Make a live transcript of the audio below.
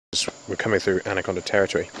We're coming through anaconda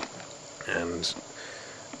territory and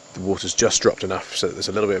the water's just dropped enough so that there's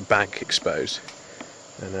a little bit of bank exposed,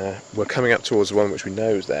 and we're coming up towards the one which we know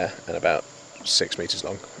is there and about 6 metres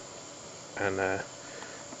long, and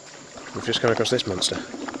we've just come across this monster.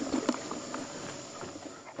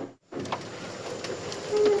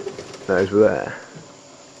 Those were there.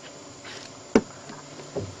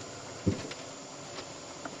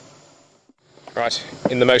 Right,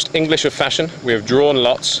 in the most English of fashion, we have drawn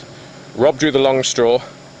lots. Rob drew the long straw.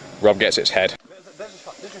 Rob gets its head.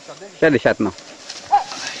 There's a shot now.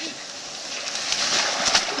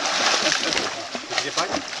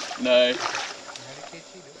 No.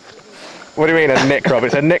 What do you mean a nick, Rob?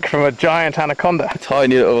 It's a nick from a giant anaconda.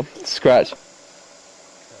 Tiny little scratch.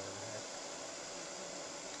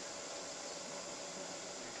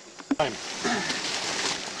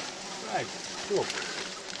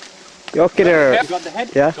 You okay there? You got the head?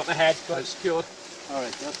 Yeah. Got the head, got it secured.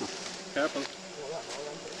 Alright, that's not. Careful.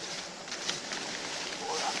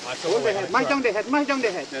 Hold the head, mash down the head, mash down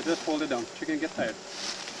the head. Yeah, just hold it down. She can get tired.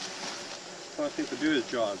 First thing to do is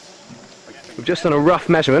jaws. We've just done a rough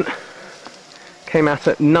measurement. Came out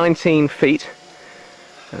at 19 feet.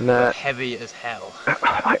 And heavy as hell.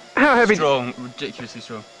 how heavy? Strong, ridiculously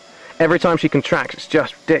strong. Every time she contracts, it's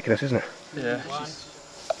just ridiculous, isn't it? Yeah.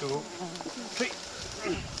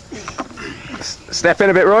 Step in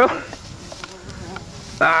a bit, Royal.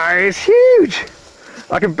 Ah, it's huge.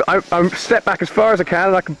 I step back as far as I can,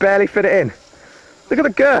 and I can barely fit it in. Look at the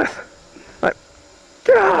girth. Like,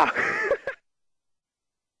 ah.